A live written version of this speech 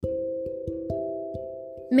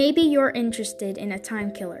Maybe you're interested in a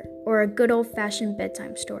time killer or a good old-fashioned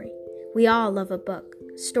bedtime story. We all love a book.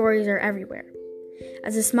 Stories are everywhere.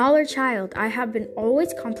 As a smaller child, I have been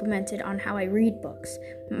always complimented on how I read books.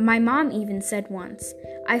 My mom even said once,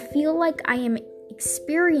 "I feel like I am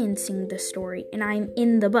experiencing the story and I am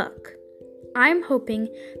in the book." I'm hoping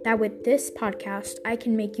that with this podcast, I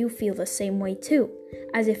can make you feel the same way too,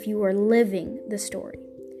 as if you were living the story.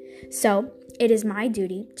 So, it is my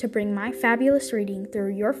duty to bring my fabulous reading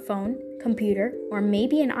through your phone, computer, or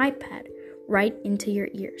maybe an iPad right into your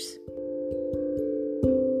ears.